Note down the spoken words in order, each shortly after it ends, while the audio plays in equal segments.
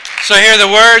So hear the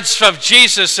words of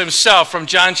Jesus himself from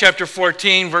John chapter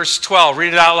 14, verse 12.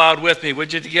 Read it out loud with me,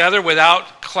 would you, together,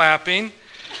 without clapping.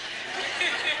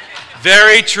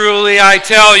 Very truly I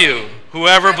tell you,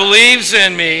 whoever believes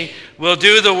in me will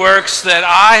do the works that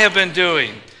I have been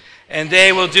doing, and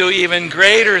they will do even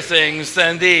greater things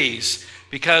than these,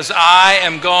 because I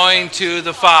am going to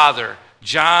the Father.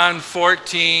 John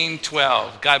 14,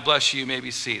 12. God bless you. You may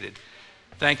be seated.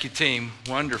 Thank you, team.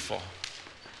 Wonderful.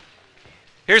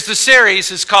 Here's the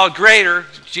series. It's called Greater.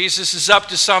 Jesus is up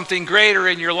to something greater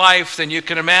in your life than you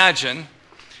can imagine.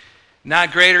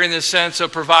 Not greater in the sense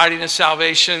of providing a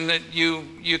salvation that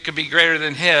you could be greater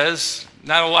than his.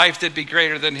 Not a life that'd be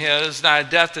greater than his. Not a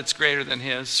death that's greater than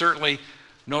his. Certainly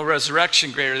no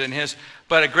resurrection greater than his.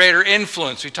 But a greater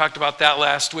influence. We talked about that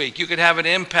last week. You could have an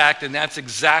impact, and that's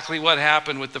exactly what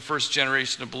happened with the first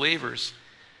generation of believers.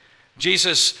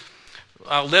 Jesus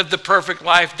lived the perfect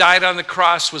life, died on the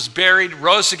cross, was buried,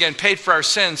 rose again, paid for our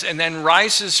sins, and then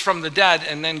rises from the dead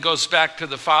and then goes back to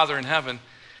the Father in heaven.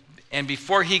 And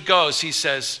before he goes, he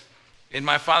says, in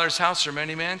my Father's house are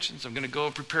many mansions. I'm going to go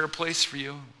and prepare a place for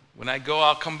you. When I go,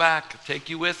 I'll come back, take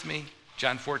you with me.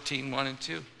 John 14, 1 and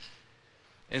 2.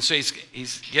 And so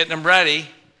he's getting them ready.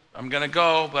 I'm going to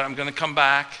go, but I'm going to come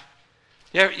back.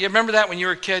 You remember that when you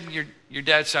were a kid? Your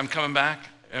dad said, I'm coming back.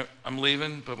 I'm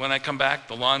leaving, but when I come back,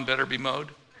 the lawn better be mowed.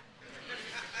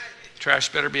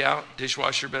 Trash better be out.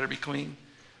 Dishwasher better be clean.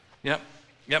 Yep.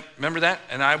 Remember that?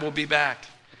 And I will be back.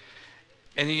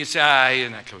 And you say,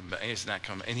 he's not coming back. He's not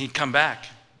coming. And he'd come back.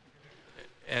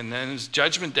 And then it's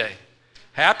Judgment Day.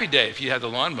 Happy day if you had the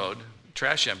lawn mowed,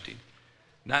 trash emptied.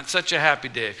 Not such a happy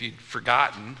day if you'd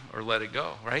forgotten or let it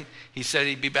go, right? He said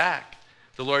he'd be back.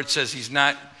 The Lord says he's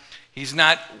not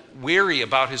weary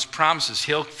about his promises.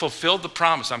 He'll fulfill the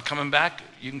promise. I'm coming back.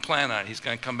 You can plan on it. He's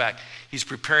going to come back. He's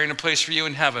preparing a place for you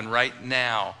in heaven right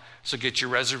now. So get your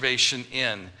reservation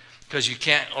in, because you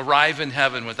can't arrive in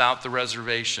heaven without the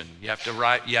reservation. You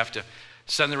have to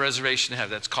send the reservation to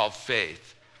heaven. That's called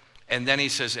faith. And then he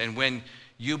says, and when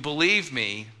you believe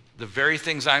me, the very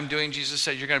things I'm doing, Jesus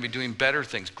said, you're going to be doing better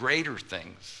things, greater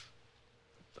things.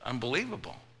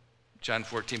 Unbelievable. John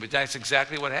 14. But that's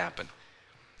exactly what happened.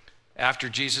 After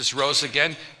Jesus rose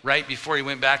again, right before he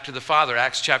went back to the Father,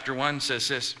 Acts chapter 1 says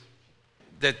this,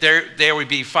 that there would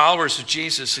be followers of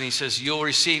Jesus, and he says,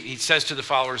 he says to the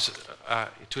followers,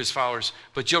 to his followers,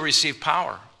 but you'll receive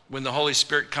power when the Holy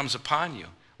Spirit comes upon you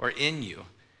or in you,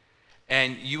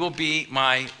 and you will be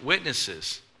my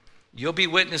witnesses. You'll be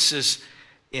witnesses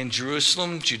in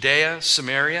Jerusalem, Judea,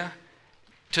 Samaria,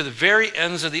 to the very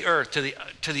ends of the earth, to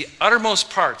the uttermost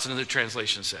parts, another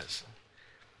translation says.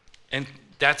 And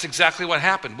that's exactly what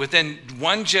happened. Within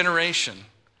one generation,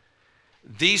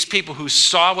 these people who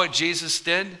saw what Jesus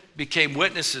did became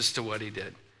witnesses to what he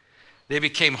did. They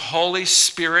became Holy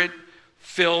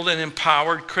Spirit-filled and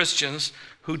empowered Christians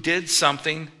who did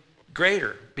something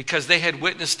greater because they had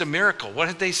witnessed a miracle. What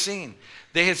had they seen?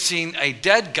 They had seen a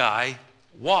dead guy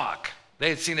walk. They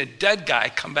had seen a dead guy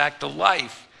come back to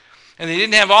life. And they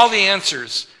didn't have all the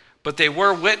answers, but they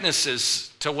were witnesses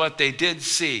to what they did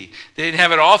see. They didn't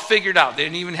have it all figured out. They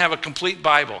didn't even have a complete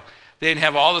Bible. They didn't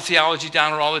have all the theology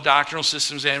down or all the doctrinal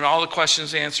systems and all the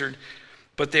questions answered,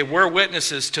 but they were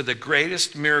witnesses to the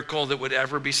greatest miracle that would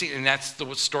ever be seen. And that's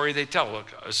the story they tell.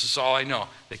 Look, this is all I know.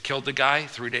 They killed the guy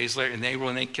 3 days later, and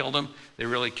when they killed him, they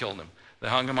really killed him. They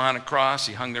hung him on a cross.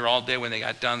 He hung there all day. When they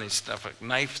got done, they stuffed a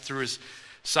knife through his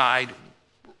side.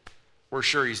 We're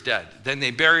sure he's dead. Then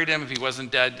they buried him. If he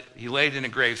wasn't dead, he laid in a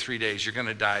grave 3 days. You're going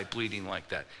to die bleeding like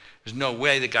that. There's no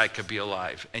way the guy could be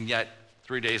alive. And yet,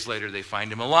 3 days later, they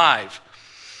find him alive.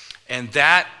 And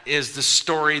that is the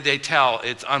story they tell.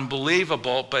 It's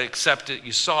unbelievable, but except that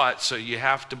you saw it, so you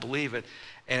have to believe it.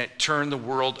 And it turned the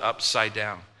world upside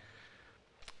down.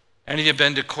 Any of you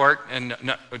been to court? And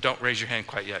no, don't raise your hand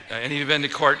quite yet. Any of you been to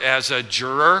court as a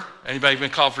juror? Anybody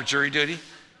been called for jury duty?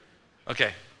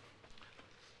 Okay.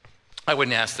 I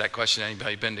wouldn't ask that question to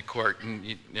anybody been to court,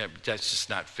 and that's just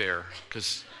not fair,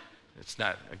 because it's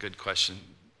not a good question.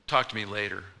 Talk to me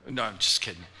later. No, I'm just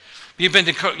kidding. You've been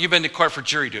to court for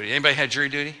jury duty. Anybody had jury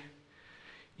duty?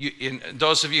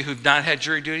 Those of you who've not had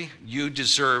jury duty, you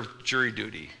deserve jury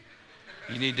duty.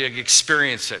 You need to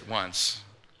experience it once.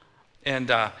 And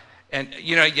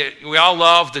we all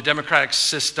love the democratic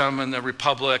system and the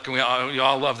republic, and we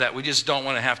all love that. We just don't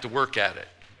want to have to work at it.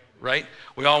 Right?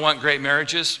 We all want great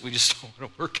marriages. We just don't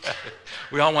want to work at it.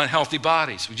 We all want healthy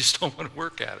bodies. We just don't want to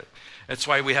work at it. That's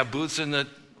why we have booths in the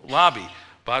lobby.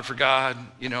 Bod for God,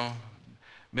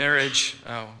 marriage,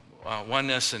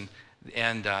 oneness,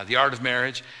 and the art of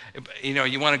marriage.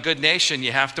 You want a good nation,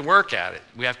 you have to work at it.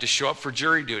 We have to show up for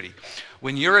jury duty.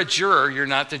 When you're a juror, you're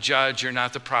not the judge, you're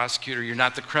not the prosecutor, you're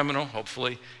not the criminal,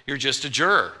 hopefully. You're just a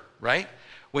juror, right?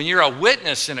 When you're a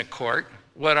witness in a court,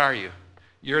 what are you?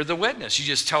 You're the witness. You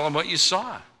just tell them what you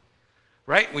saw,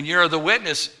 right? When you're the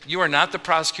witness, you are not the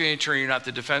prosecuting attorney, you're not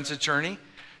the defense attorney.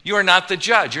 You are not the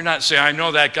judge. You're not saying, I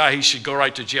know that guy, he should go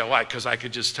right to jail. Why? Because I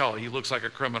could just tell he looks like a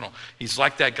criminal. He's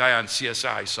like that guy on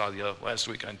CSI I saw last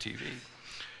week on TV.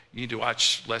 You need to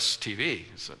watch less TV.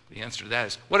 So the answer to that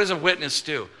is, what does a witness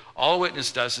do? All a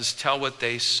witness does is tell what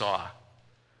they saw.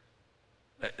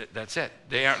 That's it.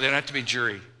 They don't have to be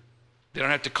jury. They don't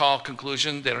have to call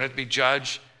conclusion. They don't have to be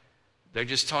judge. They're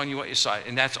just telling you what you saw.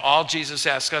 And that's all Jesus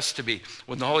asks us to be.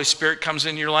 When the Holy Spirit comes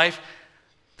in your life,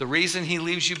 the reason he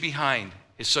leaves you behind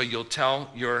is so you'll tell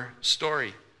your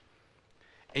story.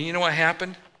 And you know what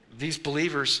happened? These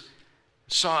believers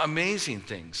saw amazing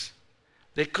things.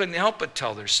 They couldn't help but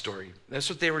tell their story. That's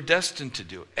what they were destined to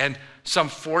do. And some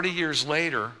 40 years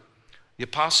later, the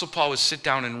Apostle Paul would sit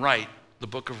down and write the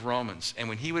book of Romans. And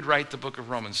when he would write the book of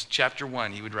Romans, chapter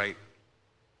 1, he would write,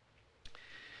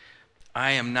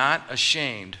 I am not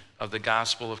ashamed of the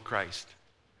gospel of Christ,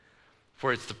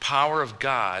 for it's the power of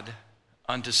God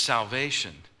unto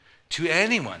salvation to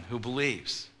anyone who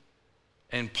believes.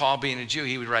 And Paul being a Jew,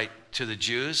 he would write to the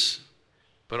Jews,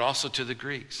 but also to the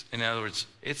Greeks. In other words,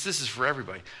 this is for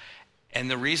everybody. And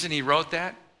the reason he wrote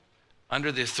that, under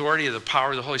the authority of the power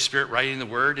of the Holy Spirit writing the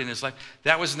word in his life,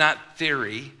 that was not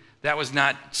theory. That was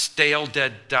not stale,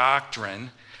 dead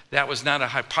doctrine. That was not a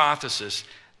hypothesis.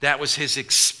 That was his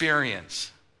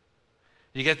experience.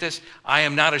 You get this? I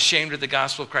am not ashamed of the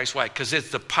gospel of Christ. Why? Because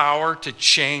it's the power to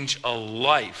change a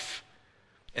life.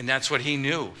 And that's what he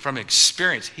knew from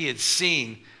experience. He had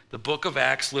seen the book of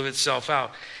Acts live itself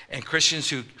out. And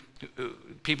Christians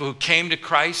people who came to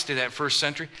Christ in that first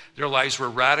century, their lives were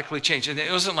radically changed. And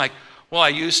it wasn't like, well, I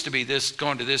used to be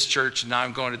going to this church, and now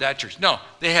I'm going to that church. No,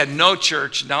 they had no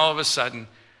church, and all of a sudden,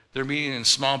 they're meeting in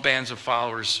small bands of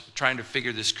followers trying to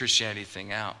figure this Christianity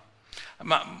thing out.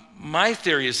 My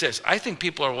theory is this. I think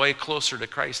people are way closer to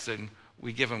Christ than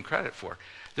we give them credit for.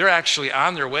 They're actually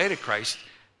on their way to Christ.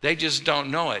 They just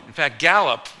don't know it. In fact,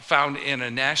 Gallup found in a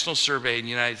national survey in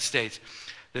the United States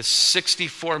that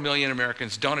 64 million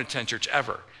Americans don't attend church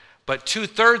ever. But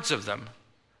 1/3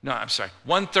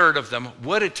 of them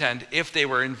would attend if they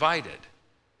were invited.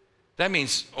 That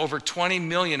means over 20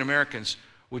 million Americans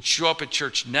would show up at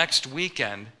church next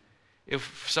weekend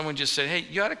if someone just said, hey,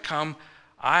 you ought to come.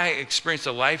 I experienced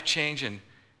a life change, and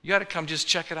you ought to come just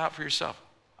check it out for yourself.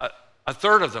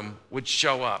 1/3 of them would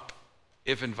show up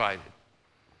if invited.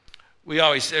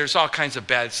 There's all kinds of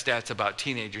bad stats about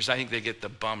teenagers. I think they get the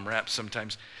bum rap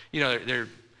sometimes. They're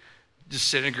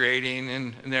disintegrating,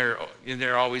 and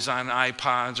they're always on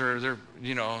iPods, or they're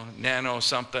nano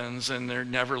somethings, and they're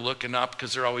never looking up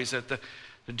because they're always they're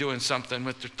doing something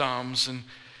with their thumbs. And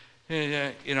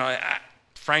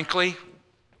frankly,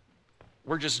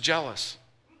 we're just jealous.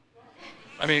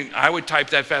 I mean, I would type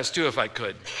that fast too if I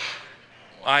could.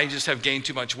 I just have gained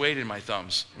too much weight in my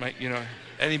thumbs.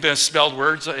 Any misspelled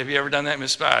words? Have you ever done that?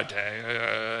 Misspelled?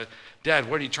 Dad,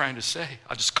 what are you trying to say?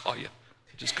 I'll just call you.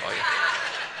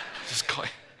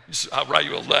 I'll write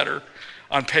you a letter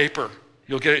on paper.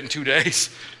 You'll get it in 2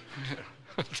 days.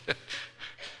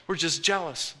 We're just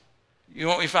jealous. You know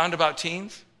what we found about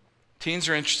teens? Teens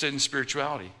are interested in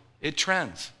spirituality. It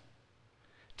trends.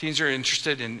 Teens are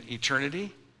interested in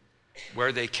eternity,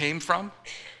 where they came from,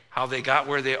 how they got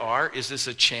where they are. Is this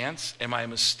a chance? Am I a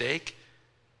mistake?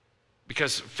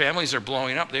 Because families are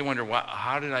blowing up. They wonder,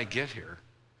 how did I get here?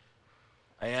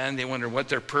 And they wonder what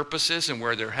their purpose is and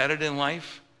where they're headed in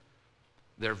life,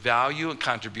 their value and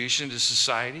contribution to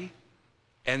society.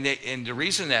 And the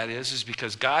reason that is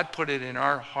because God put it in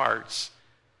our hearts,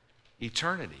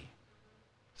 eternity.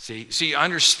 See, you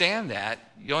understand that.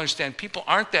 You understand people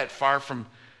aren't that far from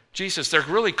Jesus. They're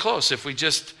really close if we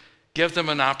just give them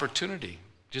an opportunity.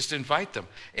 Just invite them.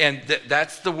 And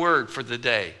that's the word for the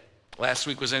day. Last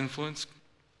week was influence.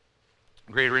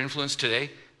 Greater influence. Today,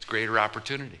 it's greater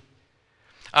opportunity.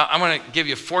 I'm going to give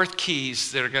you 4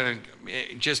 keys that are going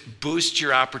to just boost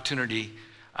your opportunities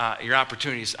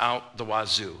out the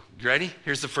wazoo. You ready?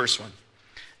 Here's the first one.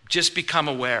 Just become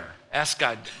aware. Ask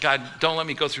God, don't let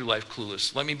me go through life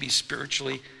clueless. Let me be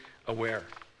spiritually aware.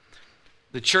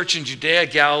 The church in Judea,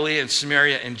 Galilee, and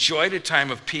Samaria enjoyed a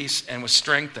time of peace and was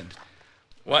strengthened.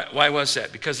 Why was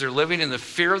that? Because they're living in the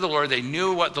fear of the Lord. They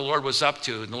knew what the Lord was up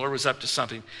to, and the Lord was up to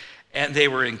something. And they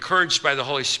were encouraged by the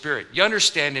Holy Spirit. You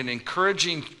understand, an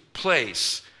encouraging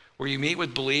place where you meet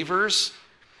with believers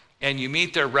and you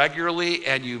meet there regularly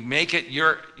and you make it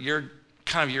your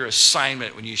kind of your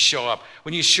assignment when you show up.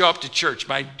 When you show up to church,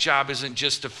 my job isn't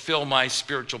just to fill my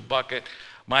spiritual bucket.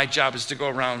 My job is to go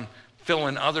around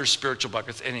filling other spiritual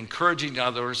buckets and encouraging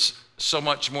others so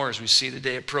much more as we see the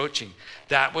day approaching.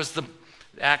 That was the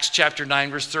Acts chapter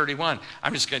 9, verse 31.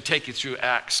 I'm just going to take you through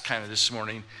Acts kind of this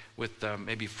morning with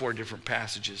maybe 4 different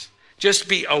passages. Just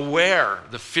be aware,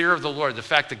 the fear of the Lord, the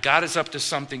fact that God is up to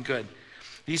something good.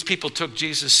 These people took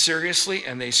Jesus seriously,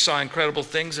 and they saw incredible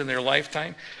things in their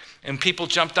lifetime, and people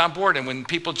jumped on board. And when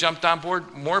people jumped on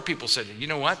board, more people said, you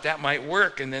know what, that might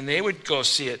work. And then they would go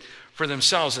see it for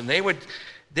themselves, and they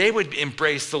would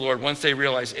embrace the Lord once they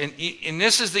realized. And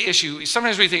this is the issue.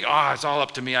 Sometimes we think, it's all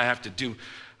up to me. I have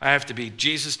to be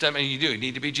Jesus done. And you do. You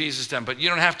need to be Jesus done, but you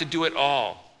don't have to do it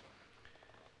all.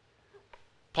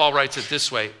 Paul writes it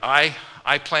this way. I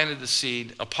planted the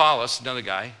seed. Apollos, another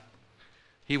guy,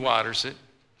 he waters it.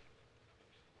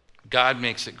 God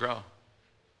makes it grow.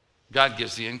 God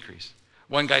gives the increase.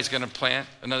 One guy's going to plant,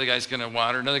 another guy's going to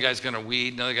water, another guy's going to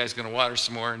weed, another guy's going to water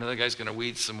some more, another guy's going to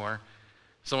weed some more.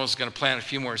 Someone's going to plant a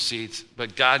few more seeds,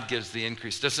 but God gives the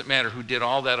increase. Doesn't matter who did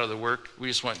all that other work. We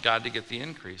just want God to get the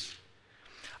increase.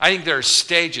 I think there are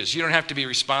stages. You don't have to be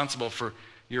responsible for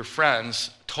your friends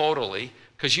totally,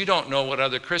 because you don't know what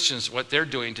other Christians, what they're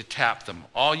doing to tap them.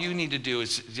 All you need to do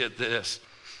is this.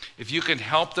 If you can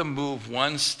help them move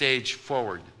one stage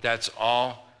forward, it's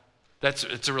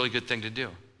a really good thing to do.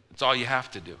 It's all you have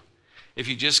to do. If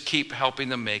you just keep helping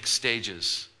them make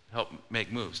stages, help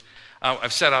make moves.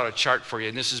 I've set out a chart for you,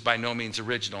 and this is by no means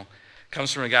original. It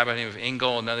comes from a guy by the name of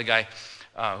Engel, another guy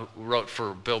who wrote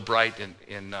for Bill Bright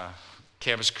in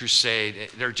Campus Crusade.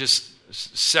 There are just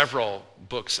several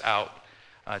books out.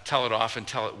 Tell It Often,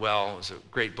 Tell It Well is a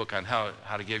great book on how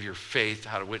to give your faith,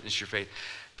 how to witness your faith.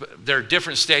 But there are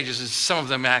different stages, and some of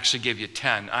them actually give you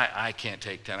 10. I can't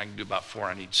take 10. I can do about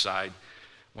 4 on each side,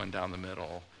 1 down the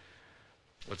middle.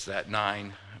 What's that,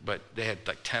 9? But they had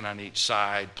like 10 on each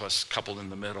side, plus a couple in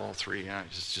the middle, 3. It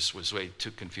just was way too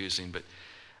confusing.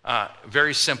 But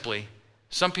very simply,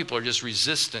 some people are just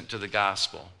resistant to the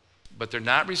gospel. But they're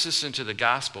not resistant to the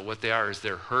gospel. What they are is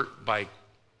they're hurt by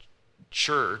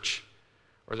church,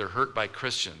 or they're hurt by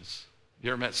Christians.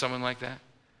 You ever met someone like that?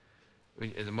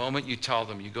 At the moment you tell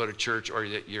them you go to church or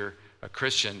that you're a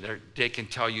Christian, they can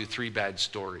tell you 3 bad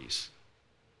stories,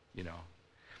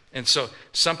 And so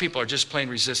some people are just plain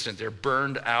resistant. They're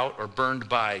burned out or burned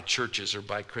by churches or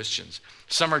by Christians.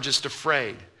 Some are just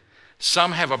afraid.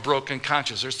 Some have a broken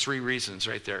conscience. There's 3 reasons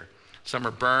right there. Some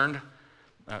are burned.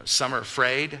 Some are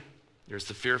afraid. There's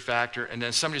the fear factor. And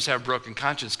then some just have a broken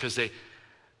conscience because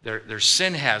their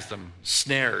sin has them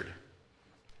snared.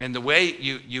 And the way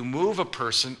you move a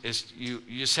person is you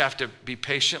just have to be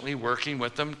patiently working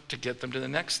with them to get them to the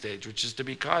next stage, which is to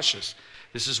be cautious.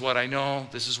 This is what I know.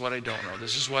 This is what I don't know.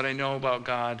 This is what I know about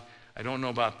God. I don't know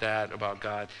about that, about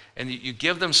God. And you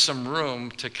give them some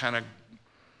room to kind of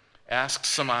ask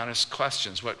some honest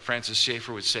questions. What Francis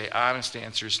Schaeffer would say, honest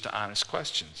answers to honest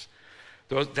questions.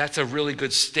 That's a really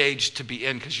good stage to be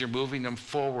in because you're moving them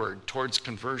forward towards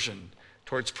conversion,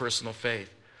 towards personal faith.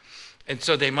 And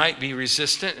so they might be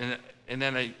resistant, and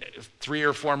then 3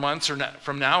 or 4 months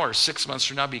from now or 6 months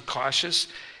from now, be cautious,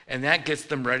 and that gets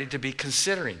them ready to be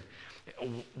considering.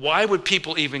 Why would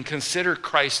people even consider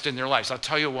Christ in their lives? I'll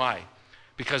tell you why.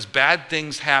 Because bad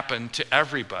things happen to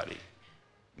everybody,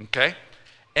 okay?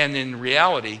 And in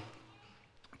reality,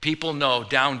 people know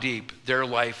down deep their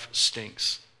life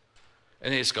stinks.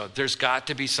 And they just go, there's got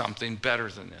to be something better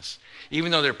than this.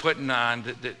 Even though they're putting on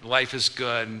that life is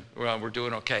good and we're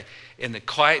doing okay, in the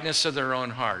quietness of their own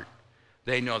heart,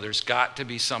 they know there's got to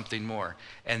be something more.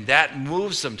 And that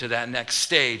moves them to that next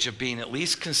stage of being at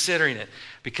least considering it.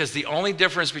 Because the only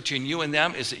difference between you and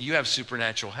them is that you have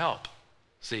supernatural help.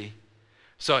 See?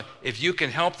 So if you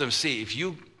can help them see, if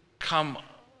you come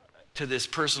to this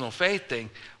personal faith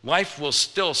thing, life will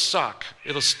still suck.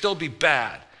 It'll still be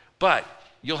bad. But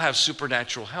you'll have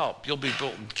supernatural help. You'll be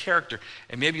built in character.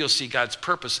 And maybe you'll see God's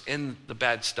purpose in the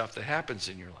bad stuff that happens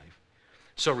in your life.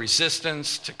 So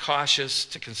resistance, to cautious,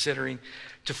 to considering,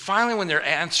 to finally when they're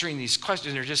answering these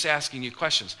questions, they're just asking you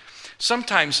questions.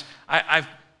 Sometimes I've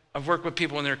worked with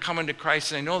people when they're coming to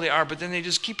Christ, and I know they are, but then they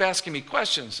just keep asking me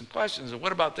questions and questions. And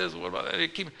what about this? What about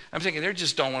that? I'm thinking they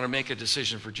just don't want to make a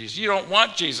decision for Jesus. You don't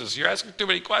want Jesus. You're asking too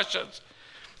many questions.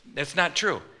 That's not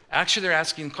true. Actually, they're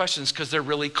asking questions because they're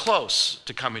really close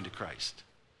to coming to Christ.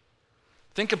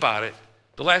 Think about it.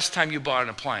 The last time you bought an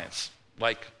appliance,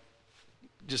 like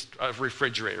just a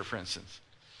refrigerator, for instance,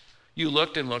 you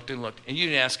looked and looked and looked, and you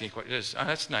didn't ask any questions. Oh,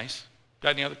 that's nice.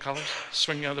 Got any other colors?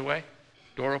 Swing the other way?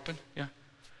 Door open? Yeah.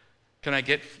 Can I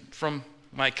get from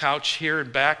my couch here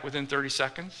and back within 30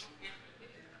 seconds?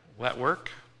 Will that work?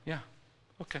 Yeah.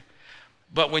 Okay.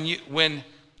 But when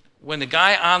the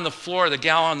guy on the floor, the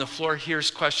gal on the floor hears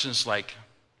questions like,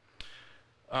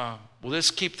 will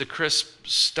this keep the crisp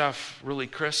stuff really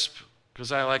crisp?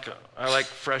 Because I like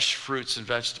fresh fruits and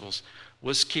vegetables. Will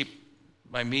this keep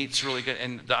my meats really good?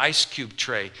 And the ice cube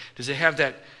tray, does it have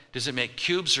that? Does it make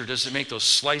cubes, or does it make those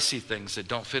slicey things that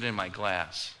don't fit in my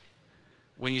glass?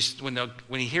 When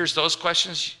he hears those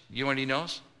questions, you know what he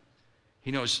knows? He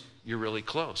knows you're really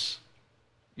close.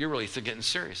 You're really getting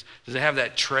serious. Does it have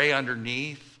that tray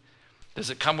underneath? Does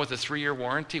it come with a 3-year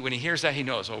warranty? When he hears that, he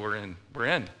knows, oh, we're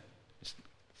in.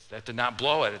 That did not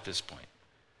blow it at this point.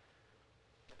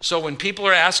 So when people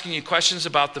are asking you questions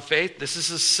about the faith, this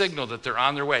is a signal that they're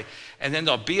on their way. And then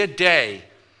there'll be a day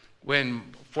when,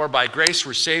 for by grace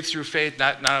we're saved through faith,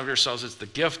 not of yourselves, it's the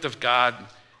gift of God.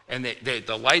 And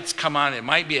the lights come on. It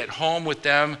might be at home with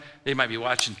them. They might be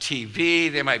watching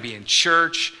TV. They might be in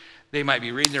church. They might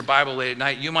be reading their Bible late at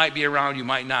night. You might be around. You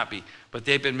might not be. But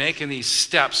they've been making these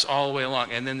steps all the way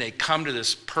along. And then they come to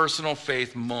this personal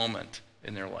faith moment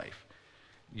in their life.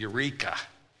 Eureka.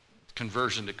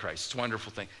 Conversion to Christ. It's a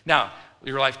wonderful thing. Now,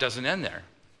 your life doesn't end there.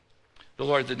 The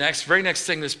Lord, the very next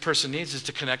thing this person needs is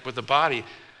to connect with the body,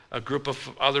 a group of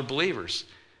other believers.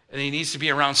 And he needs to be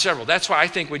around several. That's why I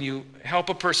think when you help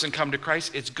a person come to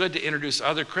Christ, it's good to introduce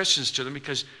other Christians to them,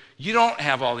 because you don't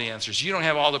have all the answers. You don't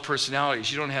have all the personalities.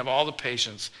 You don't have all the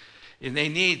patience. And they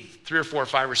need 3 or 4 or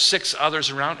 5 or 6 others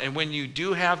around. And when you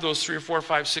do have those 3 or 4 or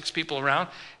 5, 6 people around,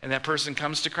 and that person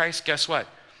comes to Christ, guess what?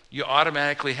 You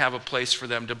automatically have a place for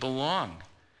them to belong.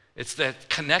 It's that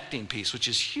connecting piece, which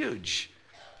is huge.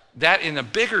 That, in a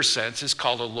bigger sense, is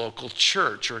called a local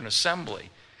church or an assembly.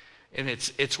 And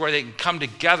it's where they can come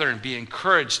together and be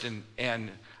encouraged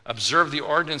and observe the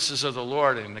ordinances of the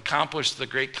Lord and accomplish the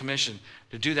Great Commission,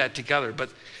 to do that together. But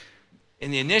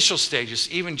in the initial stages,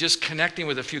 even just connecting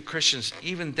with a few Christians,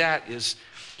 even that is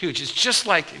huge. It's just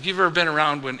like, if you've ever been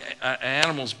around when an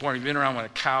animal's born, you've been around when a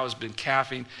cow has been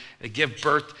calving, they give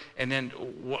birth, and then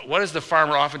what does the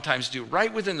farmer oftentimes do?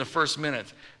 Right within the first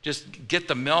minute, just get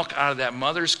the milk out of that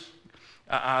mother's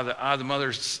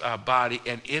body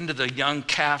and into the young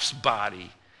calf's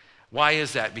body. Why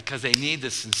is that? Because they need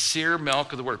the sincere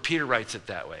milk of the word. Peter writes it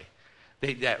that way.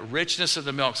 That richness of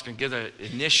the milk is going to give the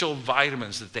initial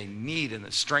vitamins that they need and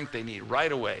the strength they need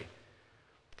right away.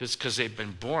 Because they've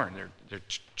been born. They're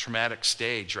traumatic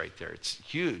stage right there. It's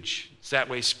huge. It's that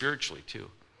way spiritually too.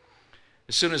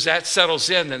 As soon as that settles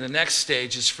in, then the next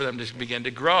stage is for them to begin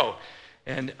to grow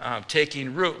and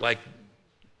taking root, like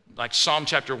Psalm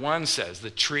chapter 1 says,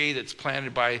 the tree that's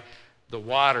planted by the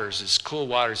waters is cool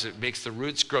waters. It makes the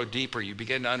roots grow deeper. You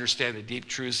begin to understand the deep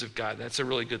truths of God. That's a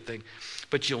really good thing.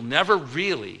 But you'll never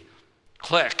really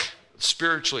click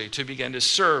spiritually to begin to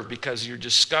serve, because you're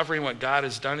discovering what God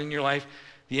has done in your life,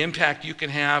 the impact you can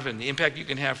have, and the impact you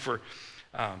can have for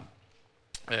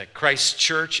Christ's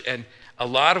church. And a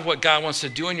lot of what God wants to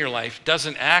do in your life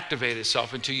doesn't activate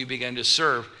itself until you begin to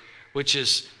serve, which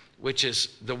is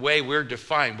the way we're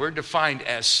defined. We're defined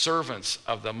as servants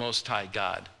of the Most High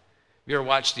God. You ever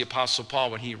watched the Apostle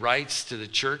Paul when he writes to the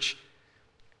church?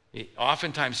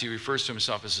 Oftentimes he refers to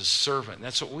himself as a servant.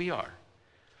 That's what we are.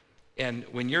 And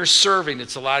when you're serving,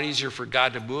 it's a lot easier for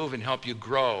God to move and help you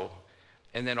grow.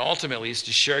 And then ultimately it's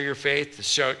to share your faith,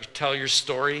 to tell your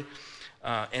story,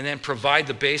 and then provide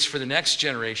the base for the next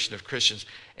generation of Christians.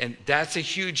 And that's a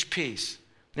huge piece.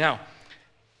 Now,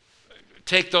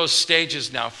 take those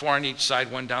stages now, 4 on each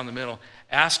side, 1 down the middle.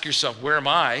 Ask yourself, where am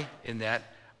I in that?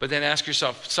 But then ask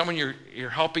yourself, someone you're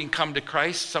helping come to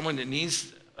Christ, someone that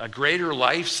needs a greater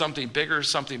life, something bigger,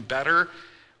 something better,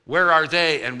 where are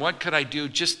they? And what could I do?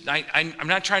 I'm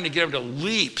not trying to get them to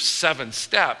leap 7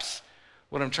 steps.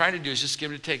 What I'm trying to do is just get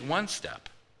them to take 1 step.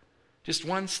 Just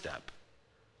 1 step.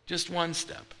 Just 1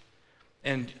 step.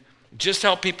 And just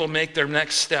help people make their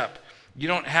next step. You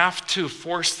don't have to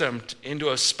force them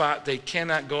into a spot they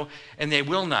cannot go, and they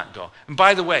will not go. And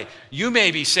by the way, you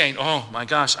may be saying, oh my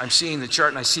gosh, I'm seeing the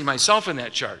chart and I see myself in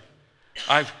that chart.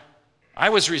 I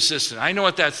was resistant. I know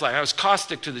what that's like. I was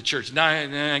caustic to the church. Now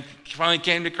I finally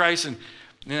came to Christ, and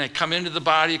then I come into the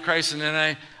body of Christ, and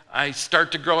then I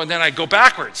start to grow, and then I go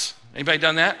backwards. Anybody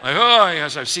done that? Like, oh,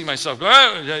 yes, I've seen myself go,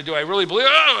 oh, do I really believe?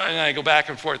 Oh, and then I go back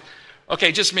and forth.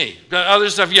 Okay, just me. The other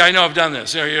stuff, yeah, I know I've done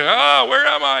this. You're oh, where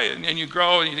am I? And you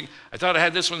grow, and you think, I thought I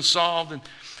had this one solved.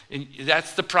 And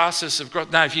that's the process of growth.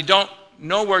 Now, if you don't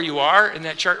know where you are in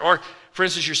that chart, or, for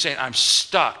instance, you're saying, I'm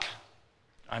stuck.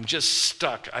 I'm just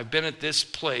stuck. I've been at this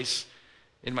place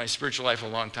in my spiritual life a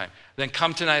long time. Then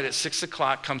come tonight at 6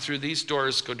 o'clock, come through these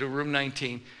doors, go to room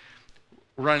 19.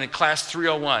 We're running Class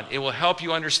 301. It will help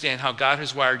you understand how God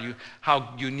has wired you,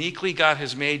 how uniquely God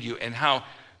has made you, and how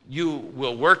you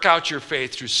will work out your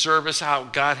faith through service, how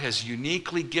God has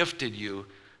uniquely gifted you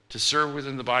to serve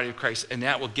within the body of Christ, and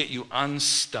that will get you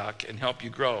unstuck and help you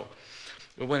grow.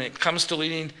 But when it comes to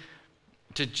leading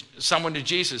someone to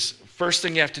Jesus, first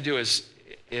thing you have to do is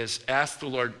ask the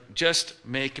Lord, just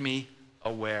make me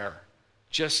aware.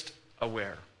 Just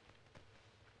aware.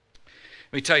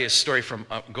 Let me tell you a story from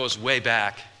goes way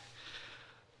back,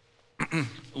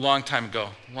 long time ago.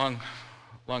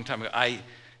 I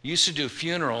used to do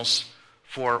funerals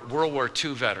for World War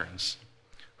II veterans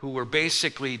who were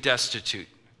basically destitute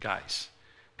guys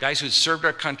who had served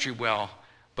our country well,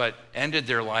 but ended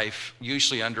their life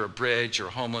usually under a bridge or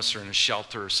homeless or in a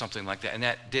shelter or something like that. And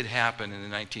that did happen in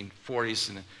the 1940s,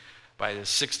 and by the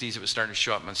 60s it was starting to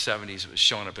show up. In the 70s it was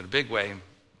showing up in a big way.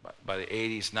 By the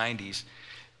 80s, 90s,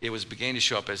 it was beginning to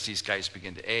show up as these guys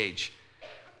begin to age.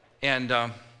 And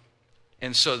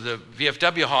so the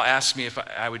VFW Hall asked me if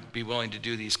I would be willing to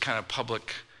do these kind of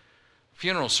public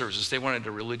funeral services. They wanted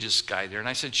a religious guy there, and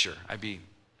I said, sure. I'd be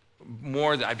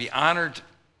honored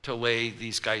to lay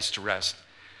these guys to rest.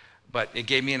 But it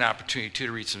gave me an opportunity, too,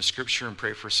 to read some scripture and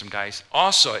pray for some guys.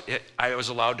 Also, I was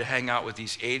allowed to hang out with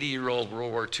these 80-year-old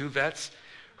World War II vets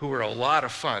who were a lot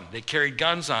of fun. They carried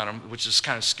guns on them, which is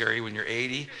kind of scary when you're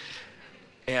 80.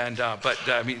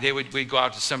 But we'd go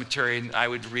out to the cemetery, and I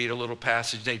would read a little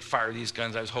passage. They'd fire these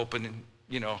guns. I was hoping,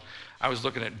 I was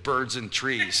looking at birds and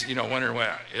trees, wondering,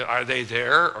 are they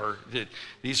there? Or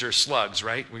these are slugs,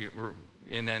 right?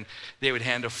 And then they would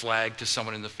hand a flag to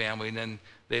someone in the family, and then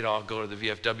they'd all go to the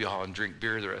VFW Hall and drink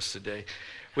beer the rest of the day,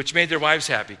 which made their wives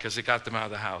happy because it got them out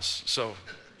of the house. So,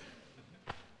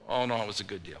 all in all, it was a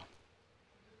good deal.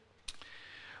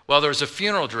 Well, there was a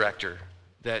funeral director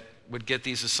that would get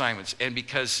these assignments, and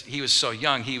because he was so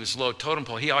young, he was low totem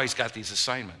pole, he always got these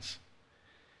assignments.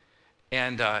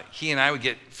 And he and I would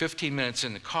get 15 minutes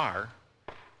in the car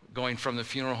going from the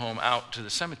funeral home out to the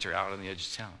cemetery out on the edge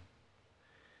of town.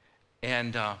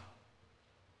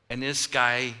 And this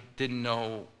guy didn't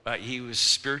know, he was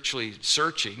spiritually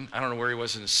searching. I don't know where he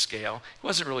was in his scale. He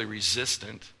wasn't really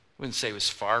resistant. I wouldn't say he was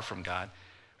far from God.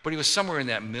 But he was somewhere in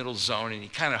that middle zone, and he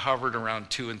kind of hovered around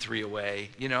 2 and 3 away,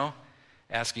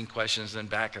 asking questions, then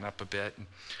backing up a bit.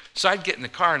 So I'd get in the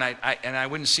car, and I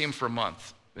wouldn't see him for a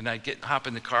month. And I'd hop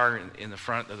in the car in the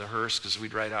front of the hearse because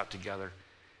we'd ride out together.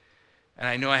 And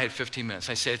I knew I had 15 minutes.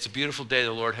 I say, it's a beautiful day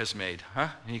the Lord has made. Huh?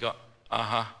 And he'd go,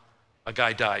 uh-huh. A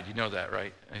guy died. You know that,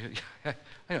 right? I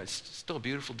know, it's still a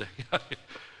beautiful day.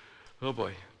 Oh,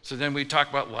 boy. So then we'd talk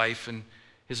about life and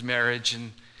his marriage,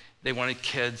 and they wanted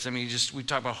kids. We'd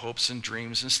talk about hopes and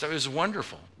dreams and stuff. It was a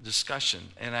wonderful discussion.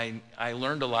 And I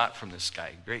learned a lot from this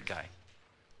guy, great guy.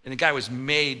 And the guy was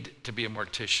made to be a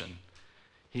mortician.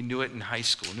 He knew it in high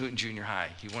school, knew it in junior high.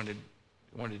 He wanted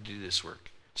to do this work.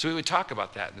 So we would talk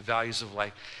about that and the values of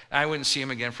life. And I wouldn't see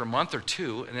him again for a month or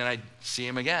two, and then I'd see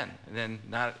him again. And then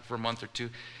not for a month or two,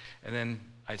 and then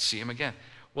I'd see him again.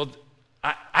 Well,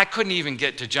 I couldn't even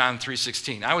get to John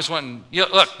 3:16. I was wanting,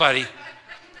 look, buddy,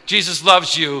 Jesus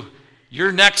loves you.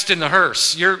 You're next in the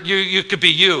hearse. You could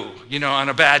be you, on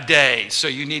a bad day. So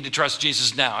you need to trust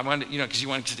Jesus now. I wanted, because you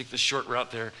wanted to take the short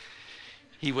route there.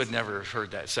 He would never have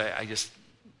heard that. So I just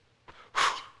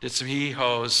did some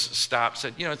hee-haws, stopped,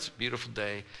 said, it's a beautiful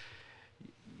day.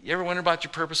 You ever wonder about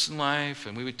your purpose in life?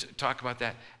 And we would talk about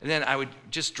that. And then I would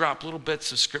just drop little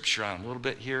bits of scripture on him, a little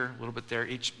bit here, a little bit there,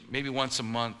 maybe once a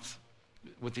month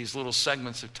with these little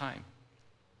segments of time.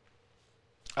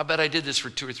 I bet I did this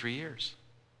for 2 or 3 years.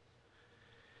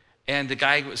 And the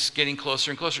guy was getting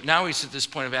closer and closer. Now he's at this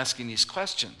point of asking these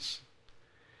questions.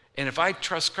 And if I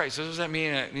trust Christ, what does that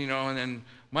mean? And then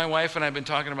my wife and I have been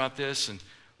talking about this, and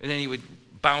then he would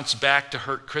bounce back to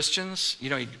hurt Christians.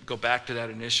 He'd go back to that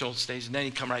initial stage, and then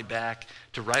he'd come right back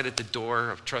to right at the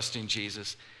door of trusting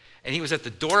Jesus. And he was at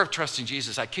the door of trusting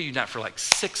Jesus, I kid you not, for like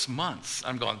 6 months.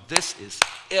 I'm going, this is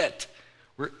it.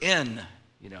 We're in,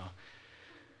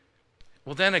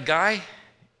 Well, then a guy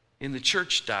in the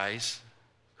church dies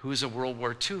who's a World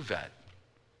War II vet.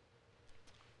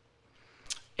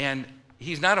 And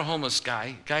he's not a homeless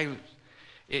guy.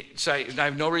 So I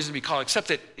have no reason to be called, except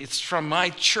that it's from my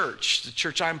church, the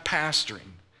church I'm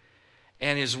pastoring.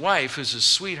 And his wife, who's a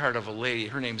sweetheart of a lady,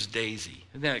 her name's Daisy.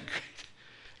 Isn't that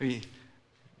great?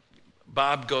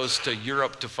 Bob goes to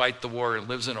Europe to fight the war and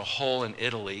lives in a hole in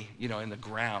Italy, in the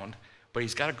ground. But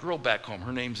he's got a girl back home.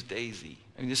 Her name's Daisy.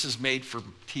 This is made for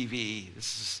TV.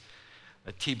 This is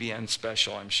a TBN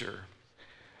special, I'm sure.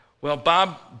 Well,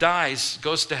 Bob dies,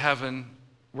 goes to heaven.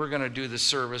 We're going to do the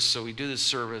service. So we do the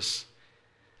service.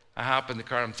 I hop in the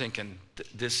car, I'm thinking,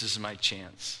 this is my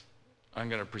chance. I'm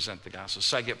going to present the gospel.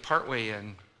 So I get partway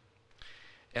in,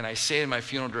 and I say to my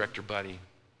funeral director buddy,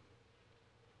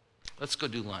 let's go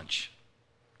do lunch.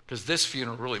 Because this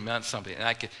funeral really meant something.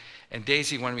 And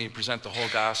Daisy wanted me to present the whole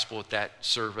gospel at that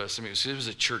service. I mean, it was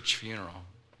a church funeral.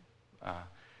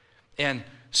 And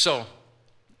so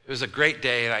it was a great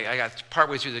day, and I got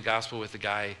partway through the gospel with the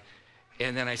guy,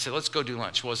 and then I said, let's go do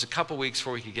lunch. Well, it was a couple weeks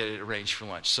before we could get it arranged for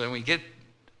lunch. So then we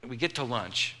get to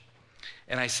lunch,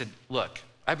 and I said, look,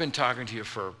 I've been talking to you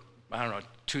for,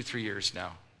 2-3 years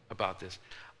now about this.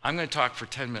 I'm going to talk for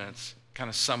 10 minutes, kind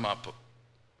of sum up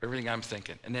everything I'm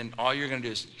thinking. And then all you're going to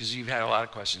do is, because you've had a lot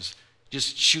of questions,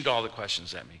 just shoot all the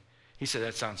questions at me. He said,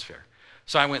 that sounds fair.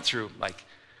 So I went through, like,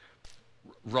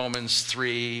 Romans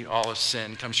 3, all of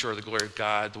sin comes short of the glory of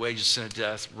God. The wages of sin is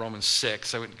death, Romans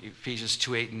 6. I went Ephesians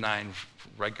 2, 8, and 9.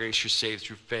 By grace you're saved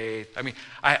through faith. I mean,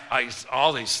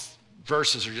 all these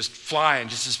verses are just flying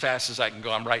just as fast as I can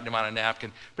go. I'm writing them on a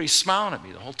napkin. But he's smiling at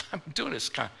me the whole time I'm doing this.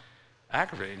 It's kind of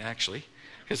aggravating, actually.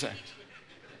 Because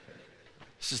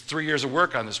this is 3 years of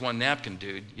work on this one napkin,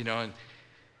 dude. And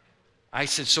I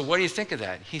said, so what do you think of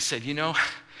that? He said,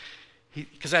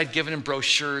 because I had given him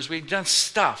brochures. We'd done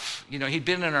stuff. He'd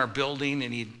been in our building,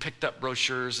 and he'd picked up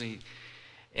brochures.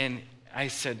 And I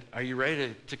said, are you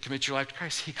ready to commit your life to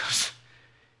Christ? He goes,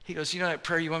 that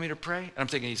prayer you want me to pray? And I'm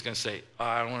thinking he's going to say,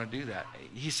 I don't want to do that.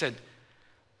 He said,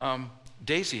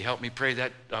 Daisy helped me pray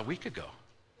that a week ago.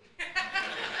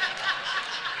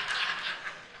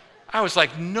 I was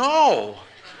like, no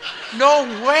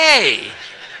way.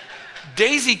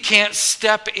 Daisy can't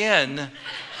step in.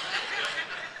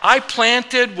 I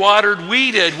planted, watered,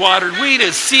 weeded,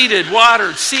 seeded,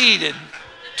 watered, seeded,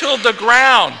 tilled the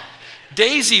ground.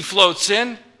 Daisy floats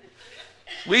in,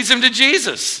 leads him to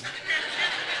Jesus.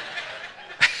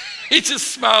 He just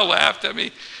smiled, laughed at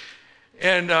me.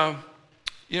 And,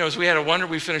 as we had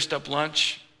we finished up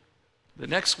lunch. The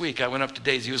next week I went up to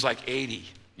Daisy. He was like 80,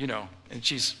 and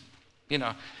she's,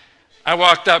 I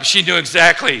walked up. She knew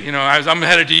exactly, I'm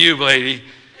headed to you, lady.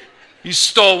 You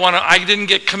stole one. I didn't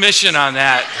get commission on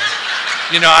that.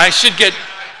 I should get.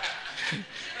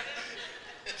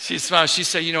 She smiled. She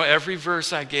said, every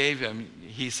verse I gave him,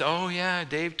 he said, oh, yeah,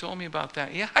 Dave told me about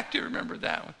that. Yeah, I do remember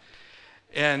that one.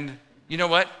 And you know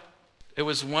what? It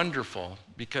was wonderful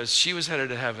because she was headed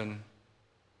to heaven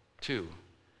too.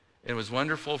 It was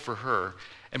wonderful for her.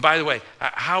 And by the way,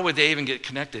 how would they even get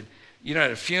connected?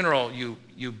 At a funeral, you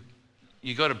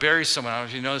go to bury someone. I don't know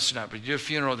if you know this or not, but you do a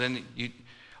funeral, then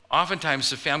oftentimes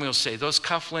the family will say, those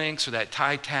cufflinks or that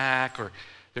tie tack or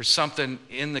there's something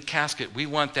in the casket, we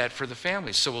want that for the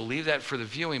family. So we'll leave that for the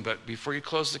viewing, but before you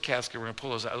close the casket, we're going to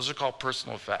pull those out. Those are called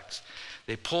personal effects.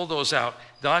 They pull those out.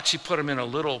 They'll actually put them in a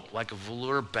little, like a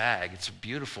velour bag. It's a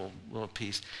beautiful little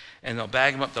piece. And they'll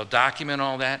bag them up. They'll document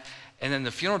all that. And then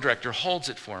the funeral director holds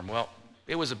it for him. Well,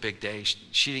 it was a big day.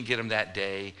 She didn't get him that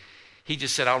day. He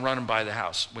just said, I'll run him by the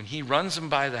house. When he runs him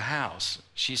by the house,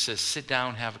 she says, sit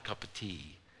down, have a cup of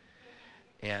tea.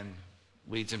 And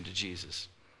leads him to Jesus.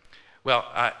 Well,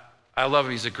 I love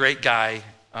him. He's a great guy.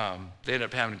 They ended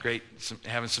up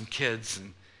having some kids,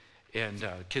 and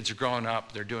kids are growing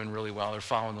up. They're doing really well. They're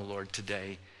following the Lord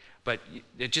today. But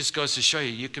it just goes to show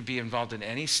you can be involved in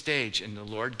any stage, and the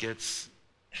Lord gets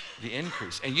the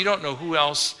increase. And you don't know who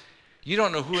else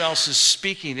is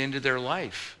speaking into their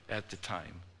life at the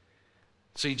time.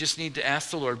 So you just need to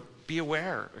ask the Lord, be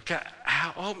aware.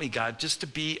 Help me, God, just to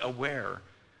be aware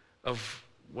of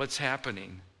what's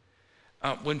happening.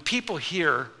 When people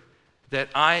hear that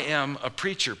I am a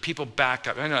preacher, people back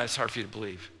up. I know that's hard for you to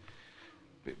believe.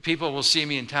 People will see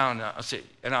me in town,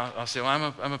 and I'll say,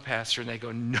 well, I'm a pastor, and they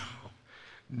go, no.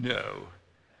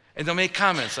 And they'll make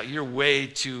comments like, you're way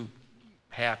too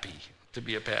happy to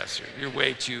be a pastor. You're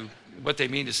way too, what they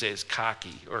mean to say is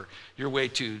cocky, or you're way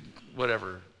too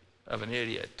whatever of an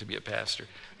idiot to be a pastor.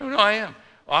 No, I am.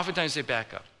 Oftentimes they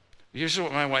back up. Here's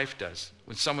what my wife does.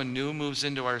 When someone new moves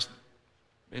into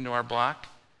our block,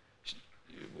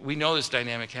 we know this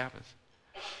dynamic happens.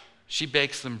 She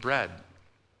bakes them bread.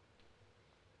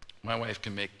 My wife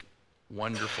can make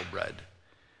wonderful bread.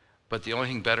 But the only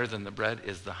thing better than the bread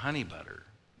is the honey butter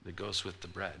that goes with the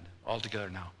bread. All together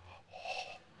now.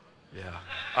 Yeah.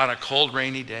 On a cold,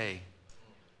 rainy day,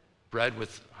 bread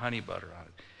with honey butter on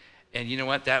it. And you know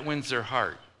what? That wins their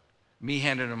heart. Me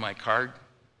handing them my card,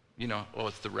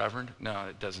 it's the Reverend. No,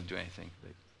 it doesn't do anything.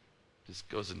 It just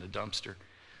goes in the dumpster.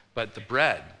 But the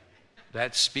bread,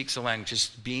 that speaks a language,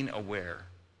 just being aware.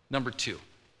 Number 2,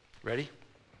 ready?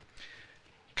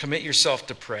 Commit yourself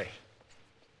to pray.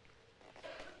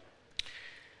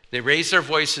 They raise their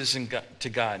voices to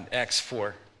God, Acts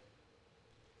 4.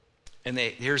 And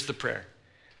here's the prayer.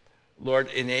 Lord,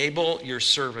 enable your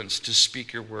servants to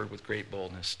speak your word with great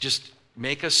boldness. Just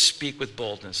make us speak with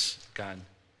boldness, God.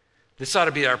 This ought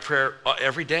to be our prayer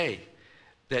every day,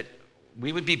 that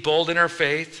we would be bold in our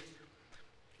faith,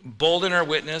 bold in our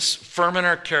witness, firm in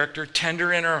our character,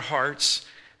 tender in our hearts,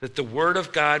 that the word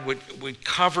of God would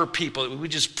cover people. We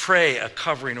would just pray a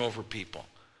covering over people.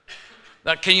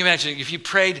 Now, can you imagine if you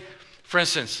prayed, for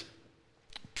instance,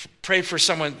 prayed for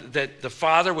someone that the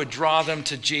Father would draw them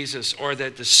to Jesus, or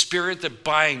that the spirit that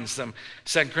binds them,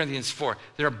 2 Corinthians 4,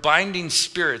 they're binding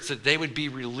spirits, that they would be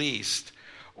released.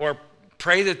 Or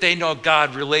pray that they know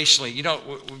God relationally. You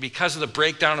know, because of the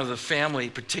breakdown of the family,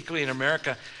 particularly in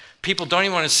America, people don't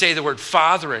even want to say the word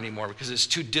father anymore because it's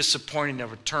too disappointing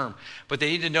of a term. But they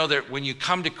need to know that when you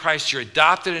come to Christ, you're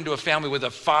adopted into a family with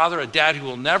a father, a dad who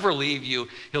will never leave you.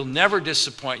 He'll never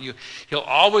disappoint you. He'll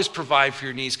always provide for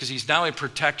your needs because he's not only a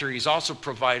protector, he's also a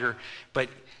provider. But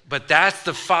that's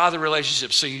the father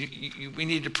relationship. So we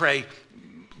need to pray,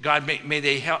 God, may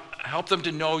they help them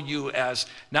to know you as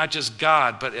not just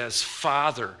God, but as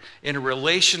Father in a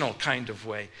relational kind of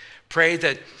way. Pray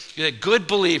that good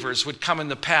believers would come in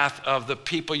the path of the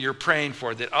people you're praying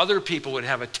for, that other people would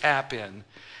have a tap in.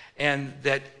 And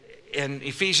that in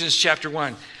Ephesians chapter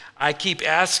 1, I keep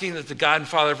asking that the God and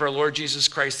Father of our Lord Jesus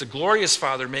Christ, the glorious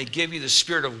Father, may give you the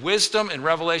spirit of wisdom and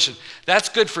revelation. That's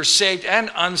good for saved and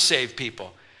unsaved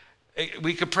people.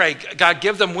 We could pray, God,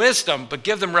 give them wisdom, but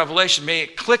give them revelation. May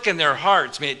it click in their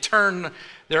hearts. May it turn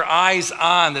their eyes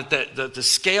on, that the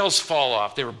scales fall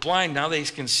off. They were blind, now they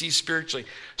can see spiritually,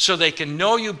 so they can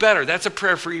know you better. That's a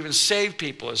prayer for even saved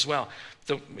people as well.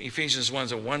 Ephesians 1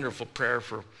 is a wonderful prayer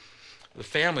for the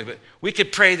family. But we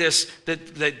could pray this,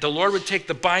 that the Lord would take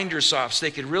the binders off so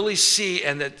they could really see,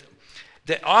 and that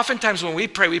oftentimes when we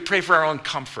pray for our own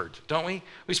comfort, don't we?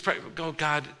 We just pray, go,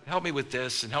 God, help me with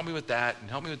this, and help me with that, and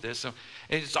help me with this. So,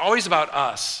 and it's always about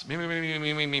us.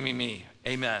 Me.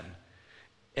 Amen.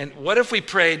 And what if we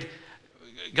prayed,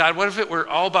 God, what if it were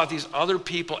all about these other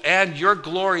people and your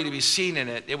glory to be seen in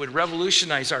it? It would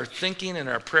revolutionize our thinking and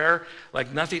our prayer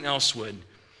like nothing else would.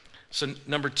 So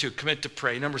number 2, commit to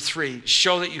pray. Number 3,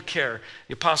 show that you care.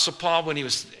 The Apostle Paul, when he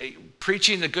was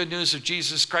preaching the good news of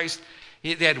Jesus Christ,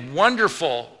 they had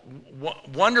wonderful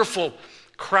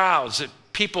crowds that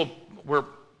people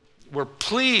were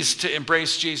pleased to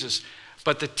embrace Jesus.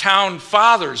 But the town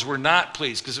fathers were not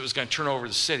pleased because it was going to turn over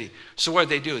the city. So what did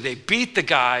they do? They beat the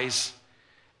guys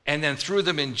and then threw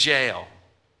them in jail.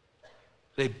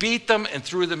 They beat them and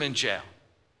threw them in jail.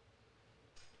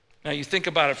 Now you think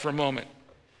about it for a moment.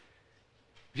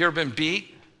 Have you ever been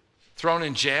beat, thrown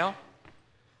in jail?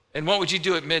 And what would you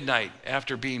do at midnight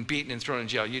after being beaten and thrown in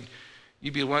jail?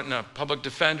 You'd be wanting a public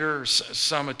defender,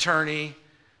 some attorney.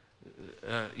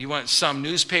 You want some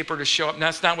newspaper to show up. And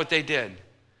that's not what they did.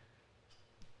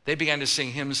 They began to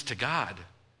sing hymns to God.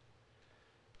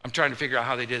 I'm trying to figure out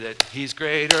how they did it. He's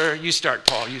greater. You start,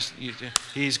 Paul.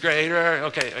 He's greater.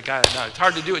 Okay, I got it now. It's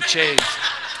hard to do with chains.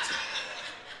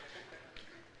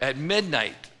 At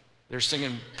midnight, they're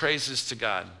singing praises to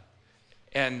God.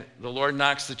 And the Lord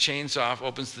knocks the chains off,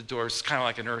 opens the doors. It's kind of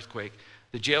like an earthquake.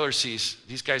 The jailer sees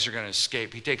these guys are going to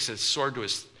escape. He takes a sword to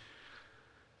his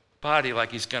body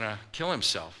like he's going to kill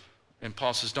himself. And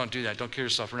Paul says, don't do that. Don't kill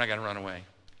yourself. We're not going to run away.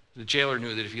 The jailer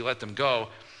knew that if he let them go,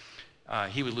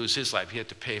 he would lose his life. He had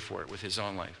to pay for it with his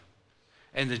own life.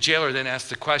 And the jailer then asked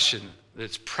the question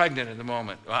that's pregnant in the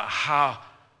moment, how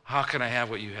can I have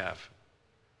what you have?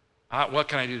 What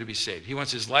can I do to be saved? He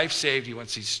wants his life saved. He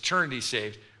wants his eternity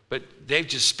saved. But they've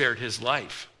just spared his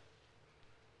life.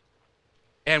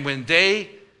 And when they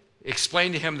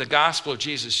explained to him the gospel of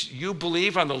Jesus, you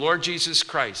believe on the Lord Jesus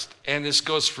Christ, and this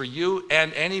goes for you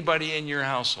and anybody in your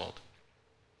household.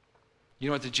 You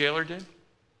know what the jailer did?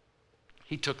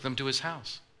 He took them to his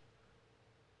house.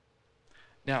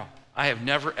 Now, I have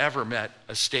never, ever met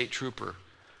a state trooper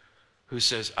who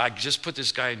says, I just put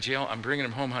this guy in jail. I'm bringing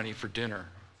him home, honey, for dinner.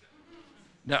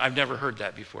 No, I've never heard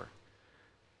that before.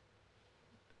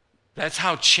 That's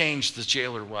how changed the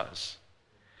jailer was.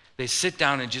 They sit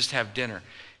down and just have dinner.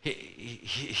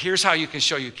 Here's how you can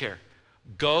show you care.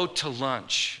 Go to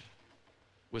lunch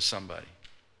with somebody.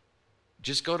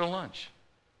 Just go to lunch.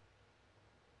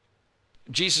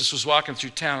 Jesus was walking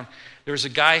through town. There was a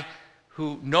guy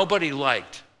who nobody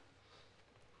liked.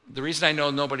 The reason I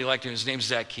know nobody liked him, his name's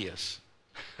Zacchaeus.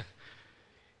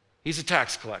 He's a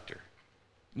tax collector.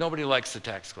 Nobody likes the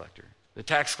tax collector. The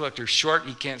tax collector's short,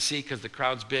 he can't see because the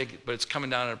crowd's big, but it's coming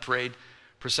down in a parade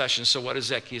procession. So what does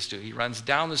Zacchaeus do? He runs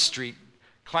down the street,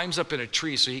 climbs up in a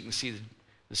tree so he can see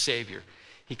the Savior.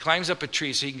 He climbs up a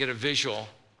tree so he can get a visual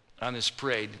on this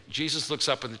parade. Jesus looks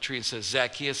up in the tree and says,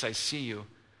 Zacchaeus, I see you,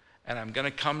 and I'm going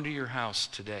to come to your house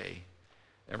today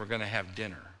and we're going to have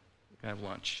dinner. We're going to have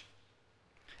lunch.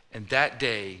 And that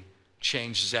day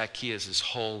changed Zacchaeus'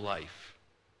 whole life.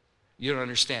 You don't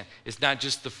understand. It's not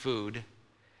just the food.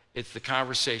 It's the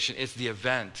conversation. It's the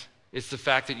event. It's the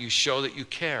fact that you show that you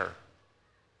care.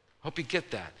 Hope you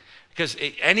get that. Because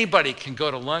anybody can go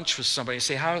to lunch with somebody and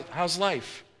say, how's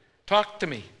life? Talk to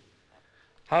me.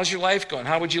 How's your life going?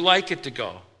 How would you like it to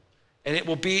go? And it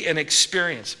will be an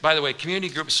experience. By the way,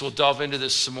 community groups will delve into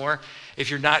this some more. If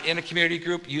you're not in a community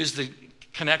group, use the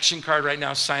connection card right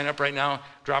now, sign up right now,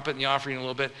 drop it in the offering a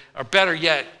little bit. Or better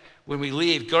yet, when we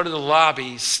leave, go to the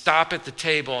lobby, stop at the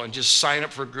table, and just sign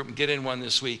up for a group and get in one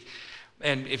this week.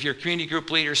 And if you're a community group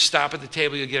leader, stop at the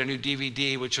table. You'll get a new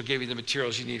DVD, which will give you the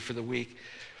materials you need for the week.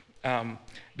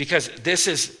 Because this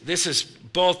is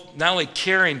both not only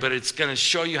caring, but it's going to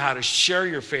show you how to share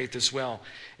your faith as well.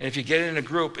 And if you get in a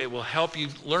group, it will help you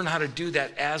learn how to do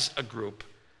that as a group.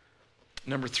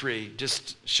 Number 3,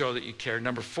 just show that you care.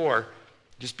 Number 4,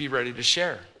 just be ready to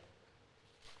share.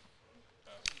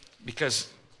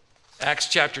 Because Acts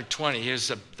chapter 20,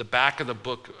 here's the back of the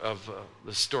book of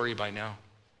the story by now.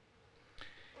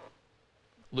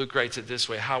 Luke writes it this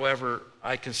way: however,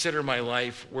 I consider my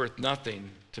life worth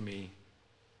nothing to me.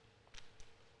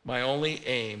 My only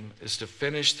aim is to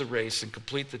finish the race and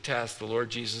complete the task the Lord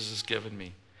Jesus has given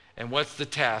me. And what's the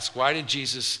task? Why did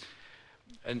Jesus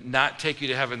not take you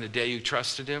to heaven the day you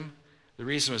trusted him? The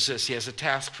reason was this: he has a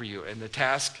task for you, and the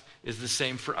task is the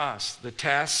same for us. The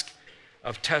task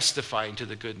of testifying to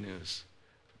the good news,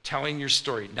 telling your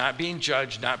story, not being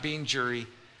judge, not being jury,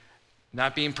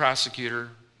 not being prosecutor,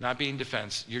 not being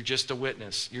defense. You're just a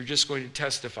witness. You're just going to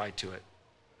testify to it.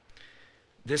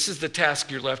 This is the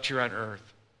task you're left here on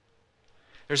earth.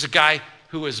 There's a guy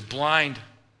who was blind,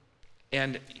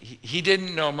 and he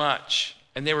didn't know much.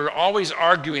 And they were always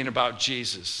arguing about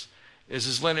Jesus. Is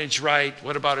his lineage right?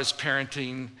 What about his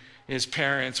parenting, his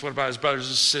parents? What about his brothers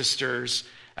and sisters?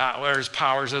 What are his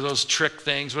powers? Are those trick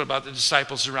things? What about the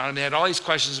disciples around him? They had all these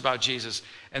questions about Jesus.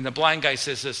 And the blind guy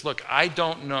says this: look, I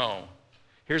don't know.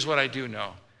 Here's what I do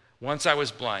know. Once I was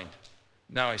blind,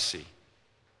 now I see.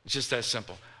 It's just that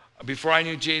simple. Before I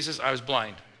knew Jesus, I was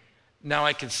blind. Now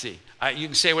I can see. You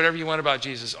can say whatever you want about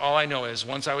Jesus. All I know is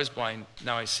once I was blind,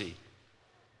 now I see.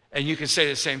 And you can say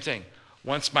the same thing.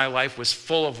 Once my life was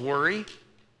full of worry,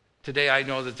 today I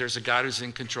know that there's a God who's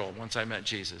in control once I met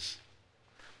Jesus.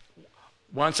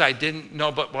 Once I didn't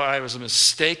know but what I was a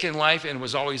mistake in life and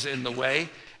was always in the way,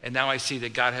 and now I see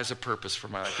that God has a purpose for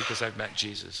my life because I've met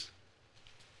Jesus.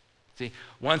 See,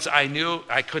 once I knew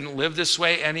I couldn't live this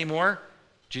way anymore,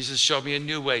 Jesus showed me a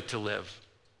new way to live.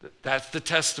 That's the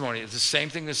testimony. It's the same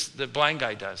thing the blind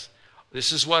guy does.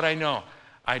 This is what I know.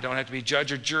 I don't have to be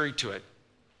judge or jury to it.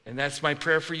 And that's my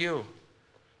prayer for you,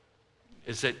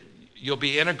 is that you'll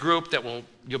be in a group that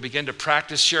you'll begin to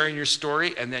practice sharing your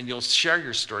story, and then you'll share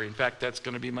your story. In fact, that's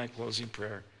going to be my closing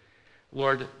prayer.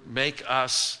 Lord, make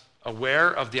us aware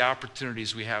of the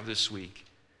opportunities we have this week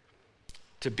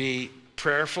to be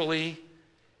prayerfully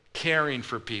caring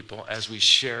for people as we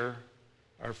share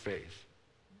our faith.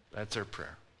 That's our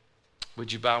prayer.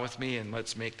 Would you bow with me, and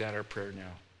let's make that our prayer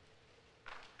now.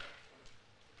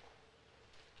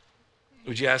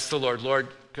 Would you ask the Lord, Lord,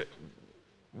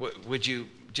 would you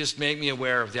just make me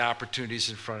aware of the opportunities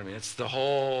in front of me? It's the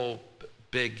whole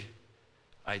big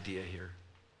idea here.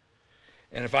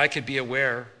 And if I could be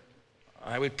aware,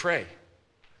 I would pray.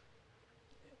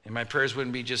 And my prayers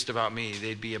wouldn't be just about me.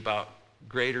 They'd be about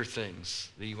greater things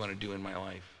that you want to do in my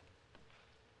life.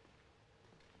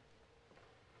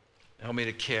 Help me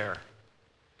to care.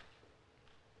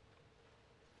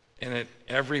 And at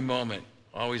every moment,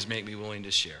 always make me willing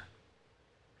to share.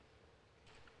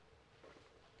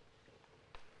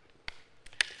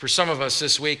 For some of us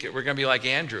this week, we're going to be like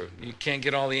Andrew. You can't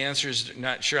get all the answers,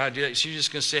 not sure how to do that. So you're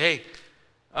just going to say, hey,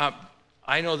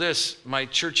 I know this. My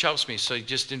church helps me. So you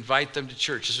just invite them to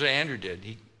church. This is what Andrew did.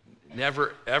 He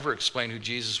never, ever explained who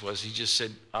Jesus was. He just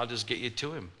said, I'll just get you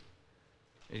to him.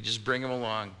 And you just bring him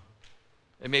along.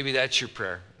 And maybe that's your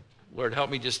prayer. Lord, help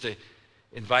me just to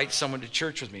invite someone to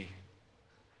church with me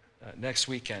next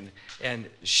weekend and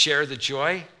share the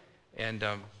joy and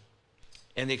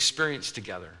the experience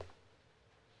together.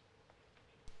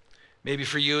 Maybe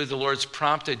for you, the Lord's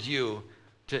prompted you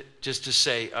to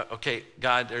say, okay,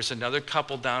 God, there's another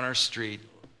couple down our street.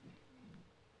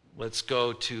 Let's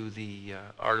go to the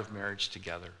Art of Marriage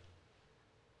together.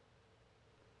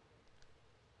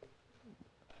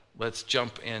 Let's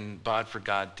jump in Bod for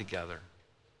God together.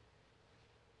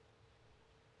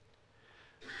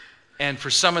 And for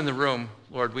some in the room,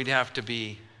 Lord, we'd have to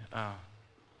be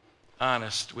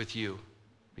honest with you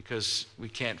because we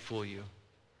can't fool you.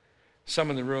 Some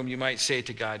in the room, you might say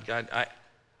to God, God,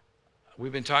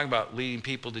 we've been talking about leading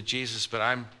people to Jesus, but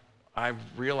I've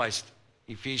realized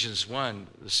Ephesians 1,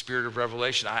 the spirit of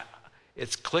revelation,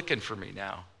 it's clicking for me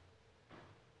now.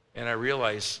 And I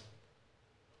realize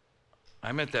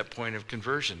I'm at that point of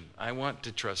conversion. I want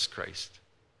to trust Christ.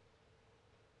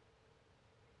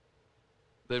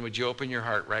 Then would you open your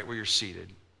heart right where you're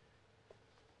seated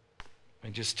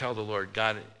and just tell the Lord,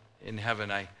 God in heaven,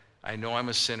 I know I'm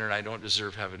a sinner and I don't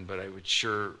deserve heaven, but I would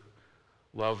sure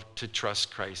love to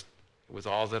trust Christ. With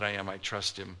all that I am, I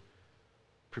trust him.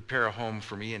 Prepare a home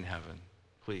for me in heaven,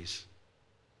 please.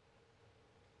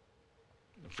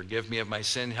 Forgive me of my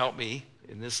sin. Help me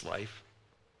in this life.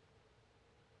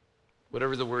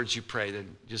 Whatever the words you pray,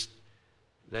 then just,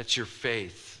 that's your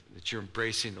faith, that you're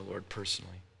embracing the Lord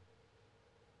personally.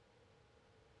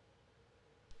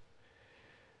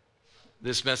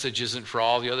 This message isn't for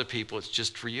all the other people, it's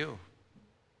just for you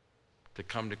to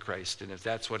come to Christ. And if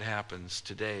that's what happens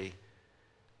today,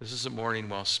 this is a morning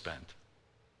well spent.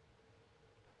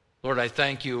 Lord, I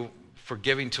thank you for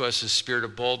giving to us a spirit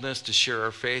of boldness to share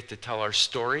our faith, to tell our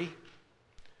story.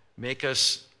 Make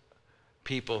us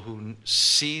people who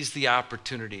seize the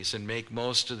opportunities and make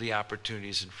most of the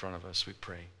opportunities in front of us, we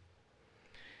pray.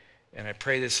 And I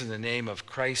pray this in the name of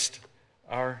Christ,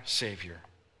 our Savior.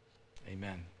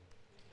 Amen.